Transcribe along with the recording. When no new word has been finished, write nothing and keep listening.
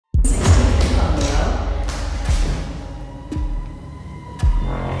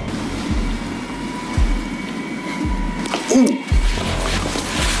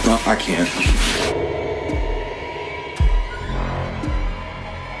I can't.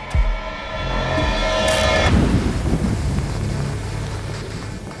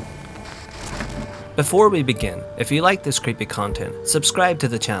 Before we begin, if you like this creepy content, subscribe to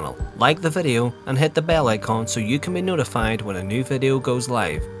the channel, like the video, and hit the bell icon so you can be notified when a new video goes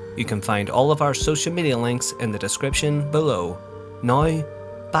live. You can find all of our social media links in the description below. Now,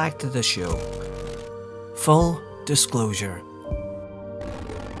 back to the show. Full disclosure.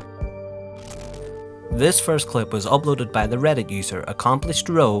 This first clip was uploaded by the Reddit user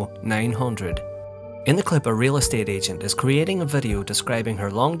Accomplished900. In the clip, a real estate agent is creating a video describing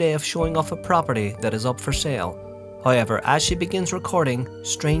her long day of showing off a property that is up for sale. However, as she begins recording,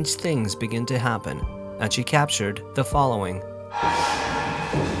 strange things begin to happen, and she captured the following.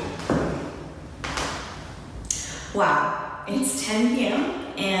 Wow, it's 10 p.m.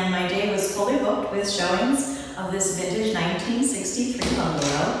 and my day was fully booked with showings of this vintage 1963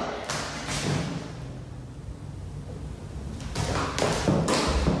 bungalow.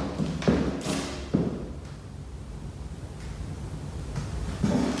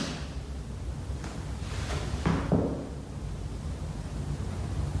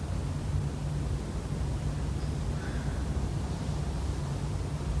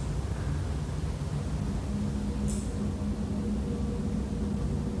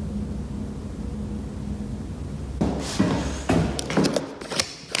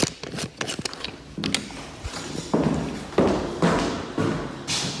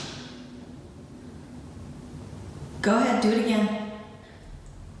 Go ahead, do it again.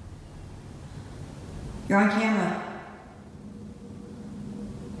 You're on camera.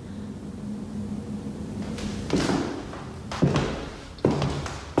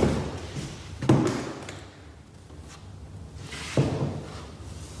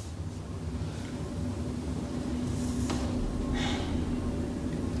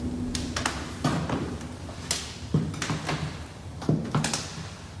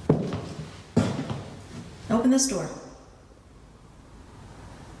 Open this door.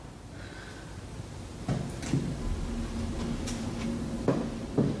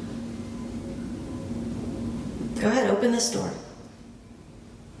 Go ahead, open this door.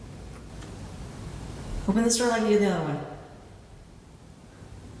 Open this door like you did the other one.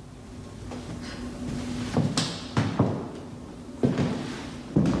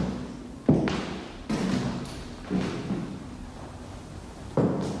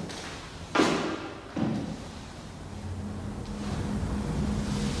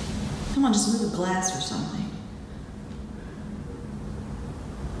 Come on, just move a glass or something.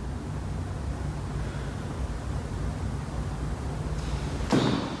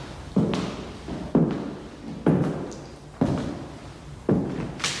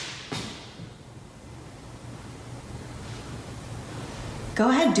 Go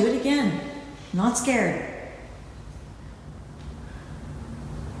ahead, do it again. I'm not scared.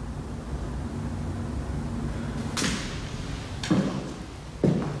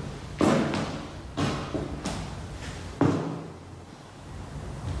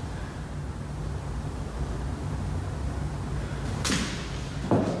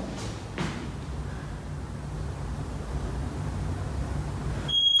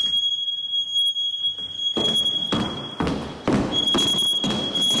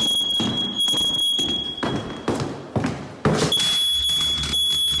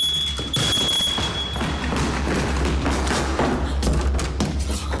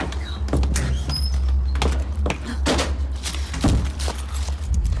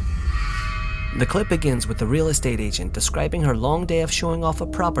 The clip begins with the real estate agent describing her long day of showing off a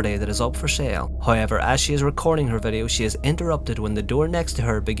property that is up for sale. However, as she is recording her video, she is interrupted when the door next to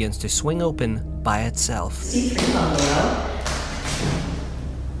her begins to swing open by itself. C3 bungalow.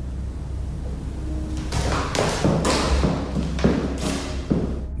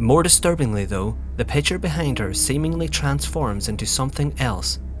 More disturbingly though, the picture behind her seemingly transforms into something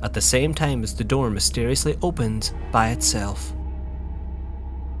else at the same time as the door mysteriously opens by itself.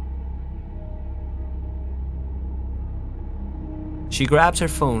 She grabs her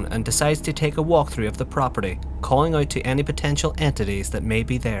phone and decides to take a walkthrough of the property, calling out to any potential entities that may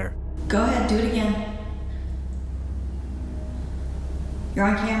be there. Go ahead, do it again. You're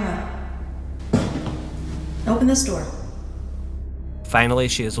on camera. Open this door. Finally,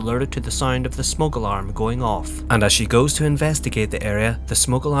 she is alerted to the sound of the smoke alarm going off, and as she goes to investigate the area, the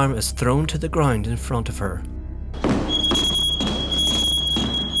smoke alarm is thrown to the ground in front of her.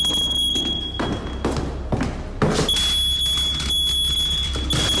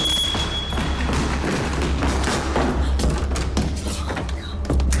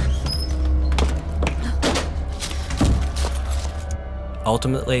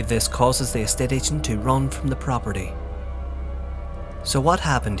 Ultimately, this causes the estate agent to run from the property. So what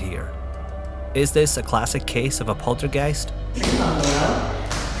happened here? Is this a classic case of a poltergeist?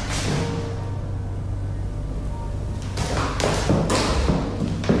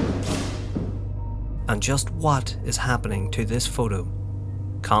 And just what is happening to this photo?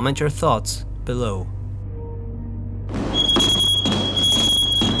 Comment your thoughts below.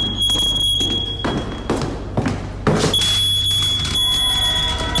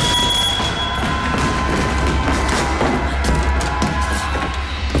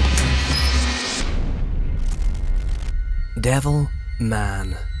 Devil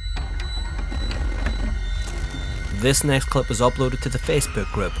Man. This next clip was uploaded to the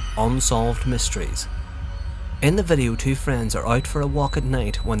Facebook group Unsolved Mysteries. In the video, two friends are out for a walk at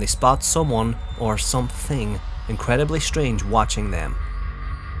night when they spot someone or something incredibly strange watching them.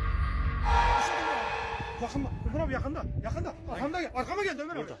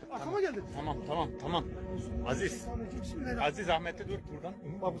 Tamam. Aziz Ahmet'e dur buradan.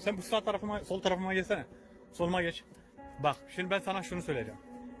 Bak sen bu sağ tarafıma, sol tarafıma geçsene. Soluma geç. Bak şimdi ben sana şunu söyleyeceğim.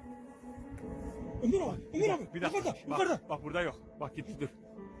 Ömer abi. Bir dakika. Yukarıda. Bak burada yok. Bak gitti dur.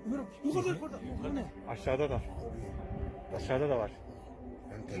 Ömer abi yukarıda. Aşağıda da. Aşağıda da var.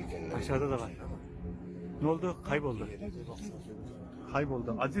 Aşağıda da var. Ne oldu? Kayboldu.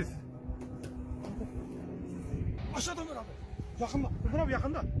 Aziz. Aşağıda Ömer abi. Yakında. Ömer abi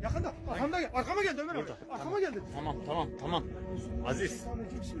yakında. Arkama geldi Ömer abi. Arkama geldi. Tamam.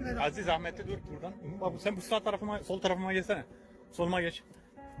 Aziz Ahmet'e dur buradan. Bak sen bu sağ tarafıma, sol tarafıma geçsene. Soluma geç.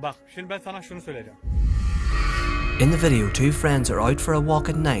 Bak şimdi ben sana şunu söyleyeceğim. In the video, two friends are out for a walk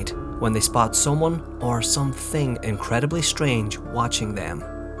at night when they spot someone or something incredibly strange watching them.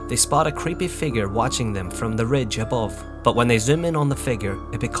 They spot a creepy figure watching them from the ridge above, but when they zoom in on the figure,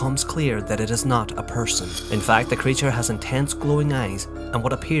 it becomes clear that it is not a person. In fact, the creature has intense glowing eyes and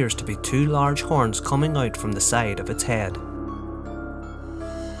what appears to be two large horns coming out from the side of its head.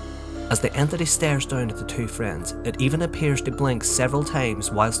 As the entity stares down at the two friends, it even appears to blink several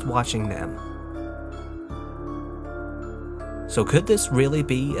times whilst watching them. So could this really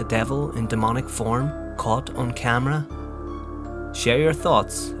be a devil in demonic form caught on camera? Share your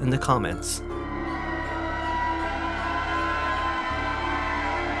thoughts in the comments.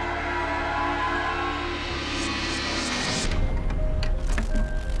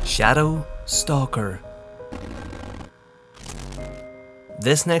 Shadow Stalker.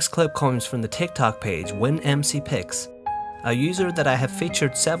 This next clip comes from the TikTok page WinMCPics, a user that I have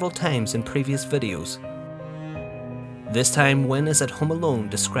featured several times in previous videos. This time Win is at home alone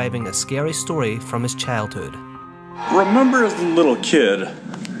describing a scary story from his childhood. Remember as a little kid,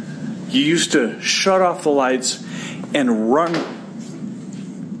 you used to shut off the lights and run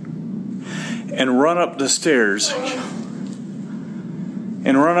up the stairs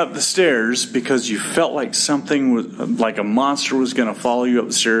because you felt like something was, like a monster was going to follow you up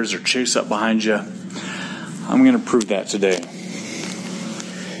the stairs or chase up behind you. I'm going to prove that today.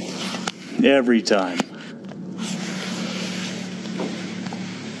 Every time.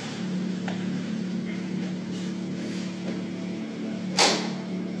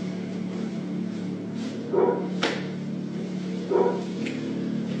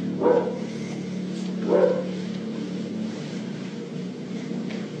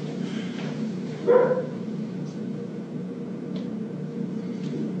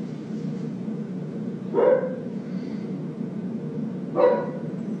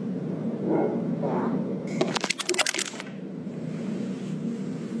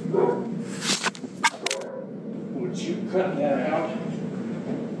 Would you cut that out?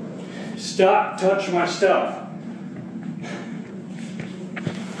 Stop touching my stuff.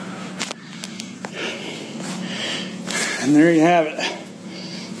 And there you have it.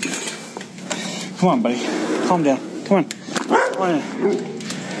 Come on, buddy. Calm down. Come on. Come on in.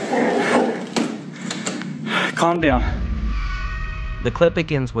 Calm down. The clip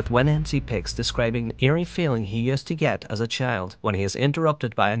begins with WinMCPics describing the eerie feeling he used to get as a child when he is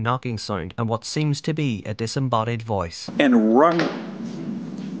interrupted by a knocking sound and what seems to be a disembodied voice. And run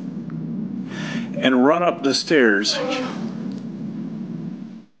up the stairs.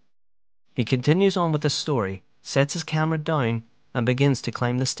 He continues on with the story, sets his camera down, and begins to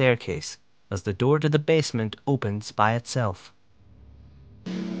climb the staircase as the door to the basement opens by itself.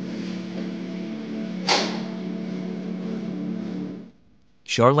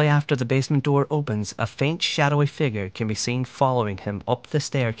 Shortly after the basement door opens, a faint shadowy figure can be seen following him up the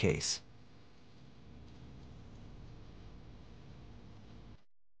staircase.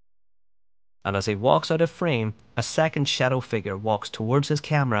 And as he walks out of frame, a second shadow figure walks towards his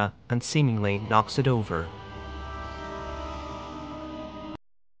camera and seemingly knocks it over.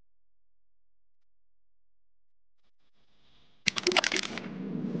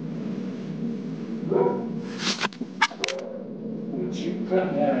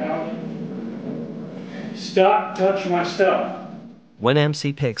 Cut that out. Stop touching my stuff. When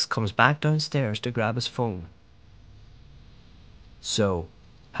MC Pix comes back downstairs to grab his phone. So,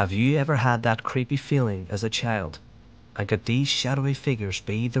 have you ever had that creepy feeling as a child? And could these shadowy figures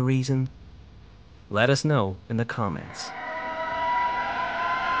be the reason? Let us know in the comments.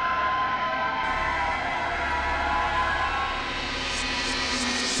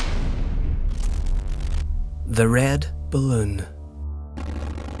 The Red Balloon.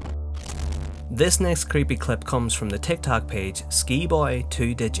 This next creepy clip comes from the TikTok page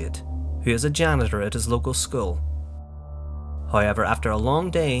Skiboy2Digit, who is a janitor at his local school. However, after a long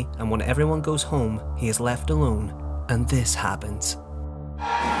day and when everyone goes home, he is left alone, and this happens.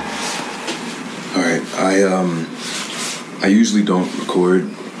 Alright, I usually don't record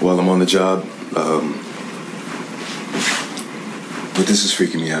while I'm on the job, but this is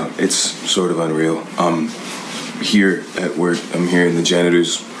freaking me out. It's sort of unreal. Here at work, I'm here in the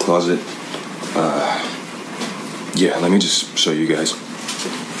janitor's closet. Yeah, let me just show you guys.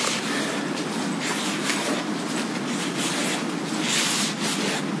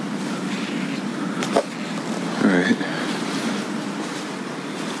 Alright.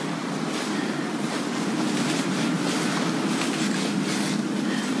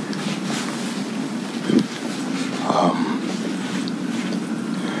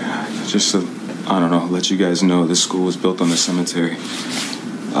 Just to, I don't know, let you guys know, this school was built on the cemetery.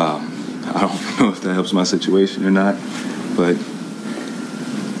 I don't know if that helps my situation or not, but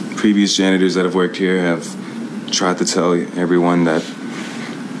previous janitors that have worked here have tried to tell everyone that,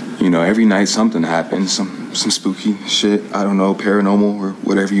 you know, every night something happens, some spooky shit, I don't know, paranormal or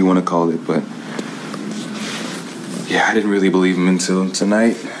whatever you want to call it, but yeah, I didn't really believe them until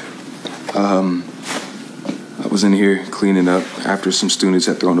tonight. I was in here cleaning up after some students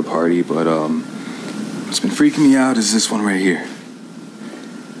had thrown a party, but what's been freaking me out is this one right here.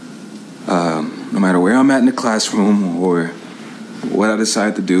 No matter where I'm at in the classroom or what I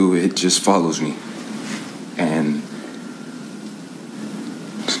decide to do, it just follows me. And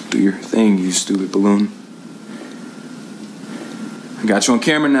do your thing, you stupid balloon. I got you on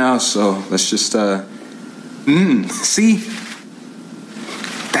camera now, so let's just, see?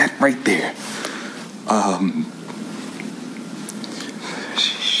 That right there.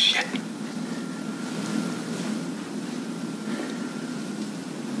 Shit.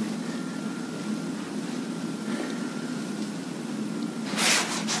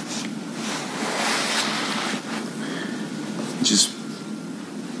 Just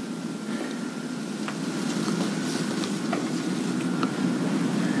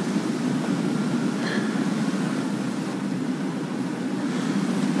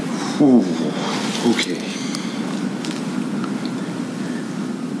ooh, okay.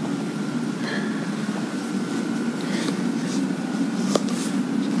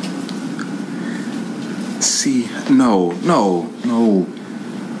 See, no.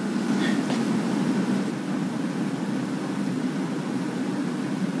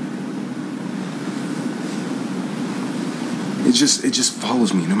 It just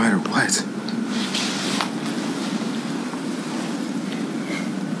follows me no matter what.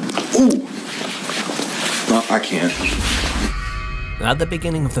 Ooh. No, I can't. At the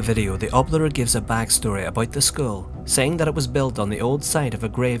beginning of the video, the uploader gives a backstory about the school, saying that it was built on the old site of a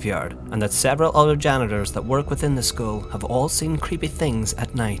graveyard and that several other janitors that work within the school have all seen creepy things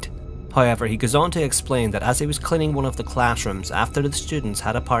at night. However, he goes on to explain that as he was cleaning one of the classrooms after the students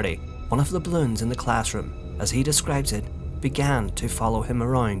had a party, one of the balloons in the classroom, as he describes it, began to follow him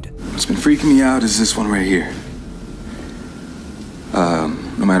around. What's been freaking me out is this one right here.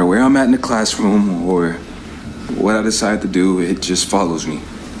 No matter where I'm at in the classroom or what I decide to do, it just follows me.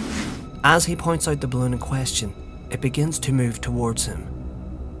 As he points out the balloon in question, it begins to move towards him.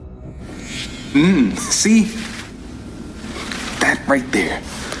 See? That right there.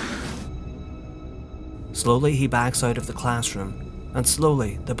 Slowly he backs out of the classroom, and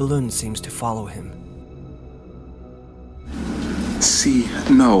slowly the balloon seems to follow him. See,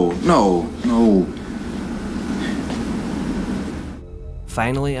 no.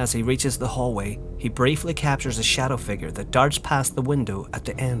 Finally, as he reaches the hallway, he briefly captures a shadow figure that darts past the window at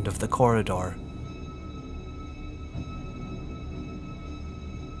the end of the corridor.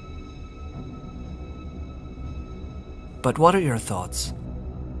 But what are your thoughts?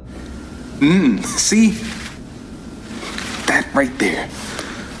 See? That right there.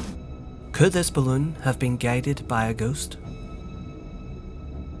 Could this balloon have been guided by a ghost?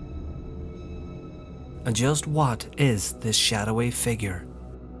 And just what is this shadowy figure?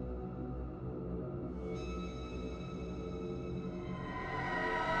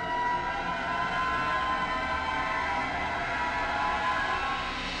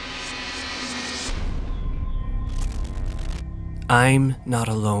 I'm not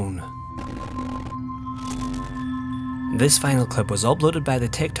alone. This final clip was uploaded by the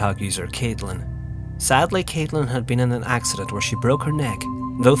TikTok user Caitlin. Sadly, Caitlin had been in an accident where she broke her neck,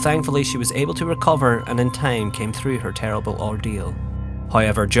 though thankfully she was able to recover and in time came through her terrible ordeal.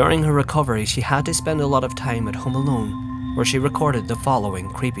 However, during her recovery she had to spend a lot of time at home alone, where she recorded the following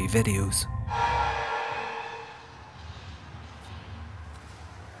creepy videos.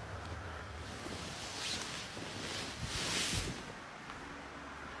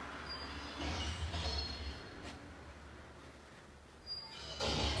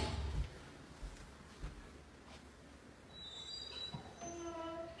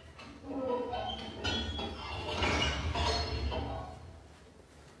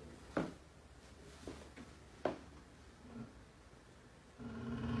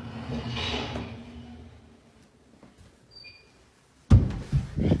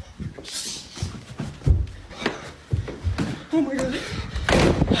 Oh my God.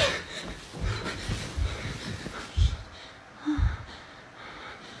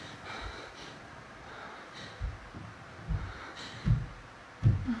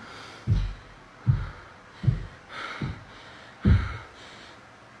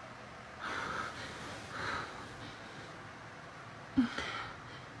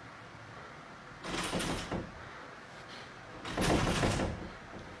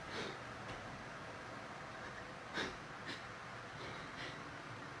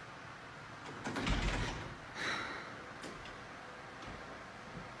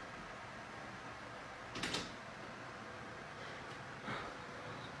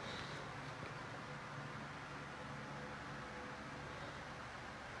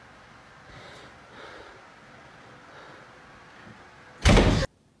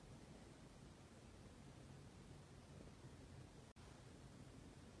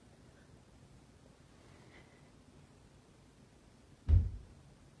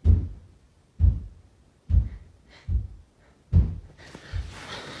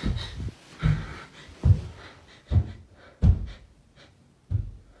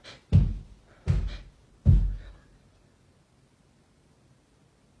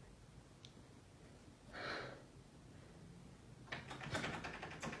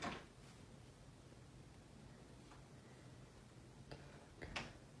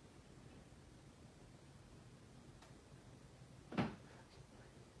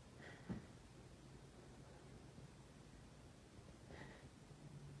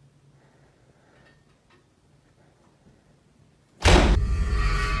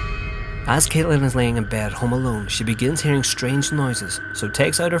 As Caitlin is laying in bed home alone, she begins hearing strange noises, so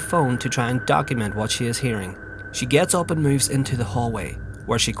takes out her phone to try and document what she is hearing. She gets up and moves into the hallway,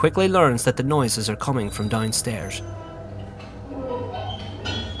 where she quickly learns that the noises are coming from downstairs.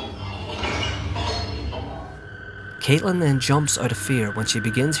 Caitlin then jumps out of fear when she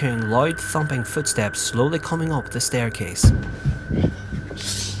begins hearing loud thumping footsteps slowly coming up the staircase.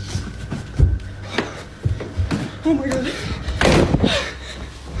 Oh my God.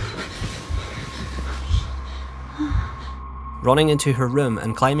 Running into her room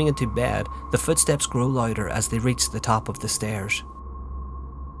and climbing into bed, the footsteps grow louder as they reach the top of the stairs.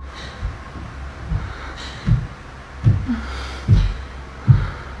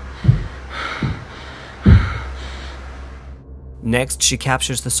 Next, she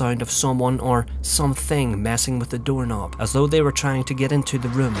captures the sound of someone or something messing with the doorknob, as though they were trying to get into the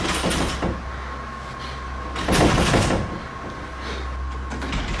room.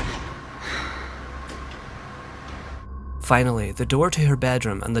 Finally, the door to her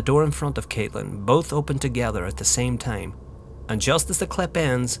bedroom and the door in front of Caitlin both open together at the same time, and just as the clip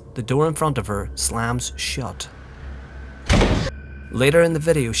ends, the door in front of her slams shut. Later in the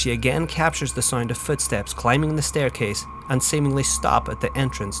video, she again captures the sound of footsteps climbing the staircase and seemingly stop at the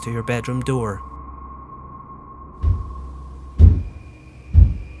entrance to her bedroom door.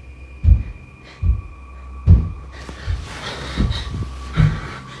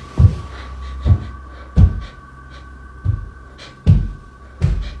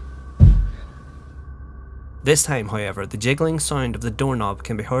 This time, however, the jiggling sound of the doorknob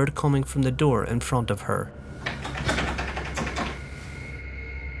can be heard coming from the door in front of her.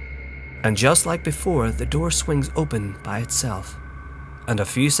 And just like before, the door swings open by itself, and a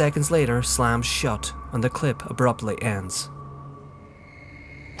few seconds later slams shut and the clip abruptly ends.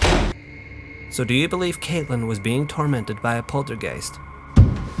 So do you believe Caitlin was being tormented by a poltergeist?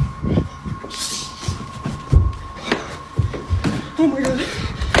 Oh my God.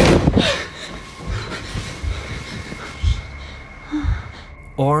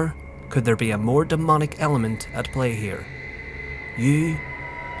 Or could there be a more demonic element at play here? You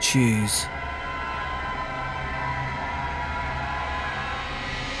choose.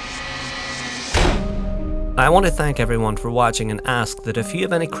 I want to thank everyone for watching and ask that if you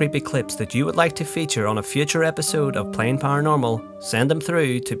have any creepy clips that you would like to feature on a future episode of Plain Paranormal, send them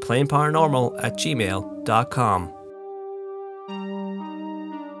through to plainparanormal@gmail.com.